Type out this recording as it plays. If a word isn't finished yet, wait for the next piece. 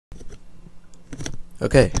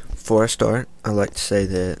Okay, before I start, I'd like to say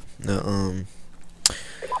that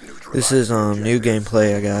this is new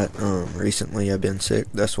gameplay I got recently. I've been sick,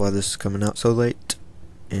 that's why this is coming out so late.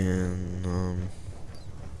 And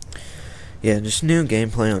yeah, just new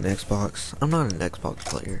gameplay on Xbox. I'm not an Xbox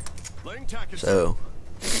player, so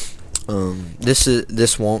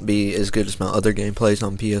this won't be as good as my other gameplays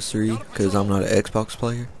on PS3 because I'm not an Xbox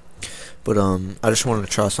player. But I just wanted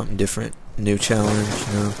to try something different, new challenge,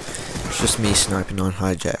 you know. It's just me sniping on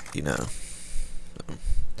hijack, you know.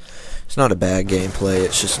 It's not a bad gameplay,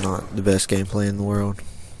 it's just not the best gameplay in the world.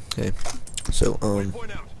 Okay. So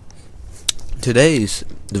today's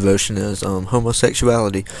devotion is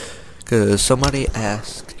homosexuality, because somebody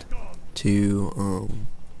asked to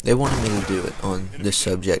they wanted me to do it on this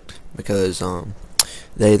subject because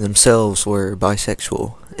they themselves were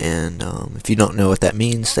bisexual, and if you don't know what that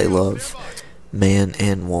means, they love man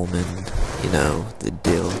and woman, you know, the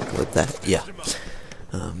deal with that. Yeah.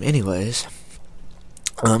 Anyways,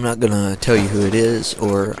 I'm not gonna tell you who it is,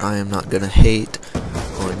 or I am not gonna hate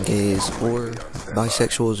on gays or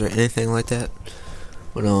bisexuals or anything like that.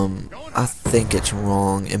 But I think it's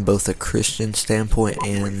wrong in both a Christian standpoint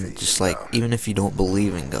and just like, even if you don't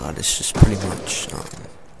believe in God, it's just pretty much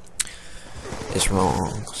it's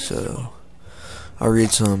wrong. So I'll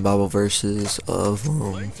read some Bible verses of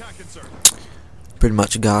pretty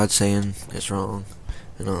much God saying it's wrong.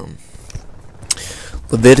 And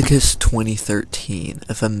Leviticus 20:13.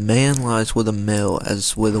 If a man lies with a male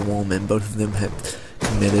as with a woman, both of them have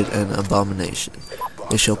committed an abomination.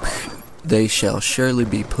 They shall surely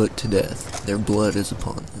be put to death. Their blood is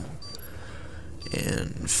upon them.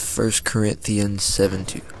 And 1 Corinthians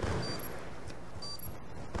 7:2.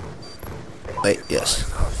 Wait, yes.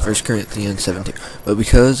 1 Corinthians 7:2. But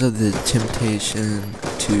because of the temptation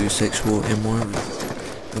to sexual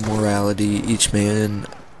immorality, each man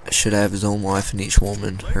should have his own wife and each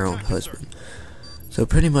woman her own husband. So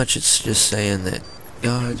pretty much it's just saying that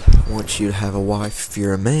God wants you to have a wife if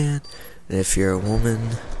you're a man, and if you're a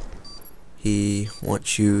woman, He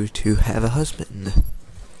wants you to have a husband.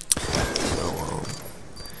 So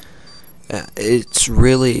yeah, it's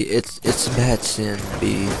a bad sin to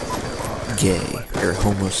be gay or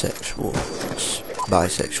homosexual,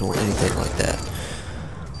 bisexual, anything like that.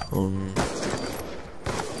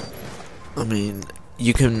 I mean,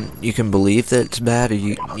 you can believe that it's bad, or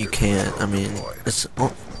you can't. I mean,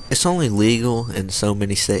 it's only legal in so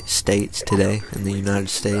many states today in the United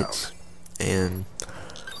States, and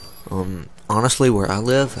honestly, where I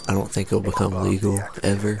live, I don't think it'll become legal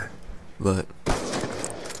ever. But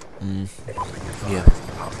yeah.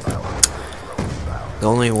 The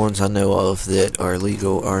only ones I know of that are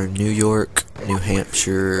legal are New York, New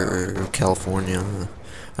Hampshire, or California.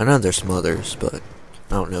 I know there's some others, but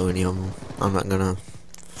I don't know any of them. I'm not gonna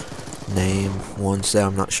name ones that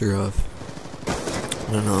I'm not sure of.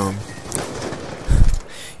 And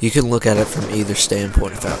you can look at it from either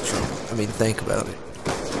standpoint if that's wrong. I mean, think about it.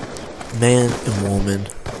 Man and woman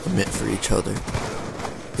are meant for each other.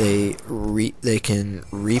 They can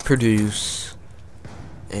reproduce,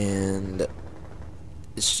 and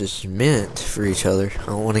it's just meant for each other. I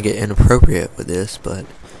don't want to get inappropriate with this, but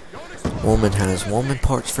woman has woman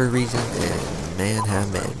parts for a reason, and man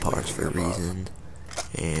have man parts for a reason,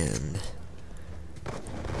 and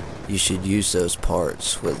you should use those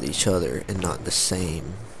parts with each other and not the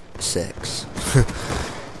same sex.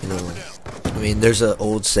 You know, I mean, there's an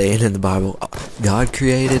old saying in the Bible: God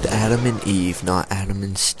created Adam and Eve, not Adam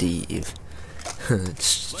and Steve.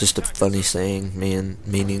 It's just a funny saying, man,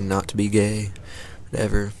 meaning not to be gay,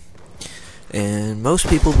 whatever. And most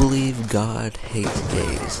people believe God hates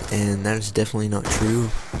gays, and that is definitely not true.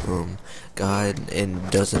 God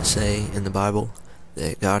doesn't say in the Bible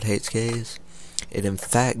that God hates gays. It in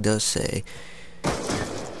fact does say,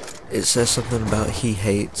 it says something about He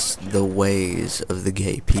hates the ways of the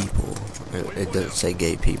gay people. It doesn't say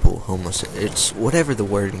gay people, it's whatever the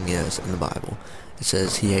wording is in the Bible. It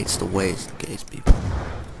says He hates the ways of the gay people.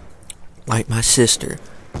 Like my sister,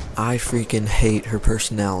 I freaking hate her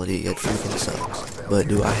personality. It freaking sucks. But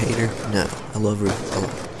do I hate her? No. I love her a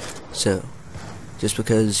lot. So, just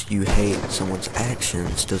because you hate someone's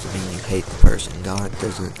actions doesn't mean you hate the person. God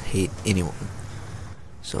doesn't hate anyone.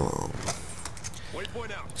 So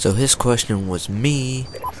his question was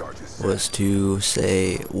to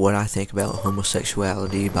say what I think about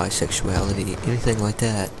homosexuality, bisexuality, anything like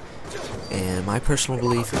that. And my personal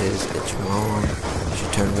belief is it's wrong. You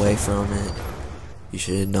should turn away from it. You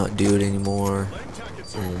should not do it anymore.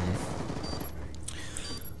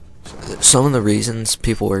 Some of the reasons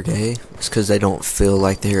people are gay is because they don't feel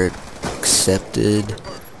like they're accepted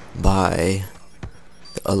by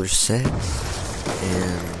the other sex.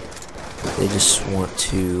 and they just want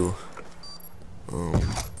to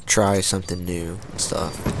try something new and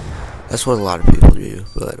stuff. That's what a lot of people do,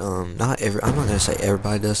 but I'm not gonna say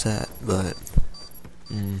everybody does that, but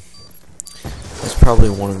that's probably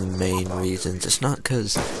one of the main reasons. It's not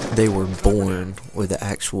because they were born with the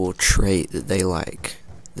actual trait that they like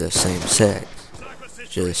the same sex. It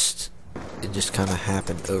just kind of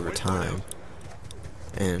happened over time,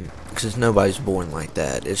 and because nobody's born like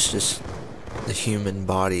that, it's just the human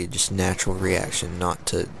body, just natural reaction not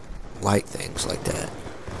to like things like that.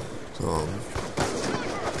 So,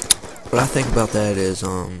 what I think about that is,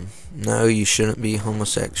 no, you shouldn't be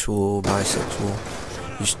homosexual,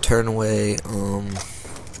 bisexual. You should turn away. I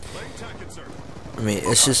mean,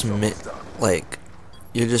 it's just meant, like,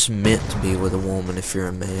 you're just meant to be with a woman if you're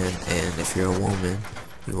a man, and if you're a woman,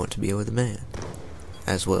 you want to be with a man,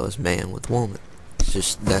 as well as man with woman. It's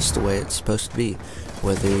just, that's the way it's supposed to be,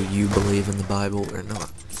 whether you believe in the Bible or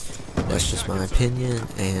not. That's just my opinion,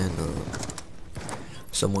 and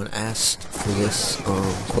someone asked for this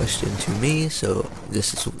question to me, so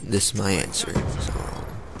this is my answer. So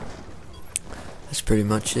that's pretty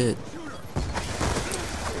much it.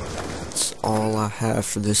 That's all I have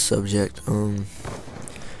for this subject.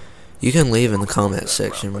 You can leave in the comment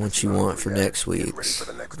section what you want for next week's.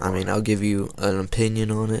 I mean, I'll give you an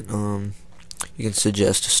opinion on it. You can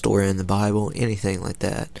suggest a story in the Bible, anything like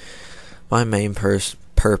that. My main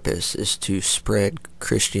purpose is to spread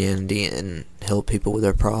Christianity and help people with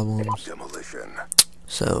their problems.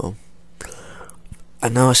 So, I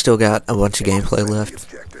know I still got a bunch of gameplay left,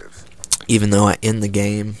 even though I end the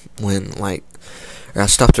game when, like, or I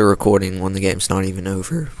stopped the recording when the game's not even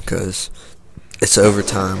over, because it's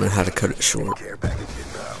overtime and I had to cut it short.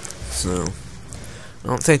 So, I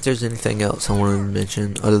don't think there's anything else I wanted to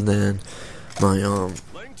mention other than my,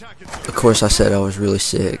 of course I said I was really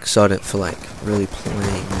sick, so I didn't feel like really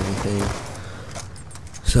playing anything.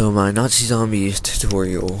 So my Nazi Zombies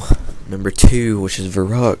tutorial number 2, which is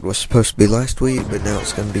Verrückt, was supposed to be last week, but now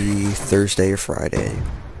it's going to be Thursday or Friday.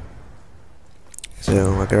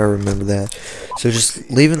 So I gotta remember that. So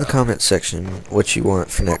just leave in the comment section what you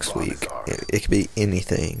want for next week. It could be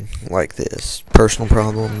anything like this. Personal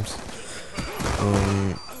problems,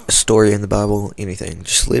 a story in the Bible, anything.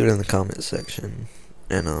 Just leave it in the comment section.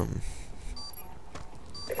 And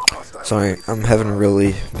sorry, I'm having a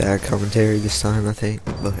really bad commentary this time, I think,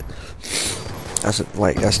 but I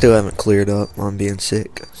still haven't cleared up on being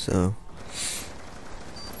sick, so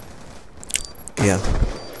yeah.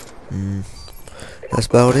 That's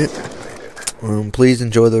about it. Please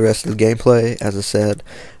enjoy the rest of the gameplay. As I said,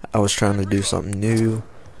 I was trying to do something new.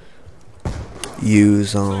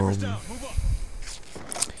 Use,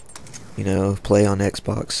 you know, play on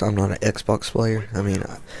Xbox. I'm not an Xbox player. I mean,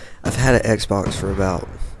 I've had an Xbox for about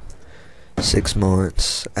 6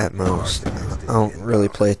 months at most. I don't really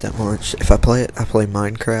play it that much. If I play it, I play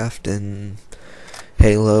Minecraft and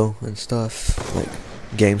Halo and stuff, like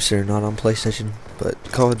games that are not on PlayStation. But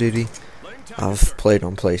Call of Duty, I've played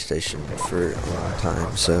on PlayStation for a long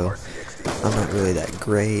time, so I'm not really that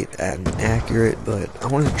great and accurate, but I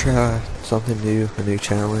wanted to try something new, a new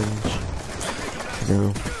challenge. You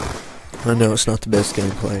know, I know it's not the best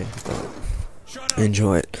gameplay, but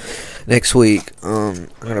enjoy it. Next week, I'm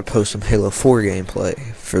gonna post some Halo 4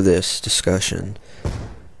 gameplay for this discussion,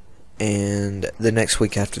 and the next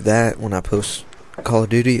week after that, when I post Call of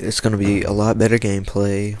Duty, it's gonna be a lot better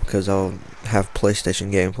gameplay because I'll have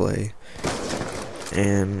PlayStation gameplay.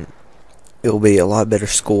 And it'll be a lot better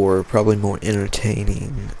score, probably more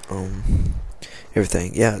entertaining,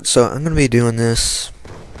 everything. Yeah, so I'm gonna be doing this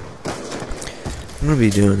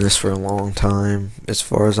for a long time, as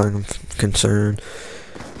far as I'm concerned.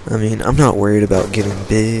 I mean, I'm not worried about getting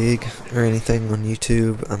big or anything on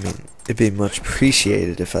YouTube. I mean, it'd be much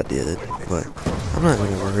appreciated if I did, but I'm not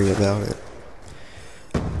gonna worry about it.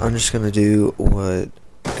 I'm just gonna do what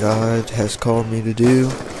God has called me to do.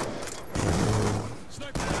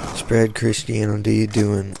 Spread Christianity,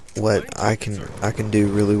 doing what I can do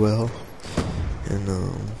really well, and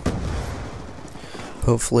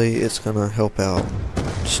hopefully it's gonna help out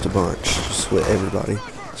just a bunch, just with everybody.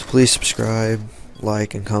 So please subscribe,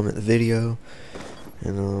 like, and comment the video,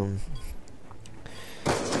 and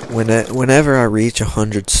whenever I reach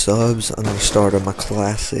 100 subs, I'm gonna start on my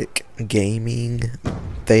classic gaming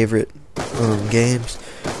favorite games,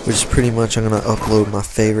 which is pretty much I'm gonna upload my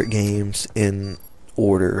favorite games in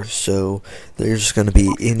order. So there's going to be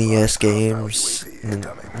NES games,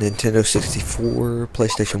 Nintendo 64,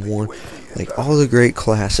 PlayStation 1, like all the great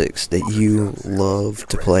classics that you love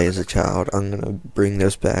to play as a child. I'm going to bring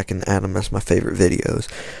those back and add them as my favorite videos,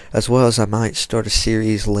 as well as I might start a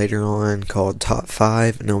series later on called Top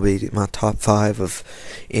 5, and it'll be my top 5 of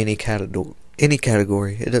any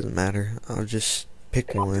category. It doesn't matter. I'll just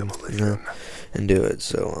pick one, and do it.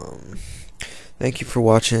 So thank you for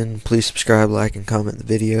watching. Please subscribe, like, and comment the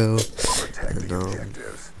video, and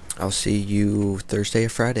I'll see you Thursday or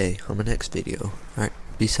Friday on my next video. Alright,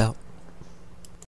 peace out.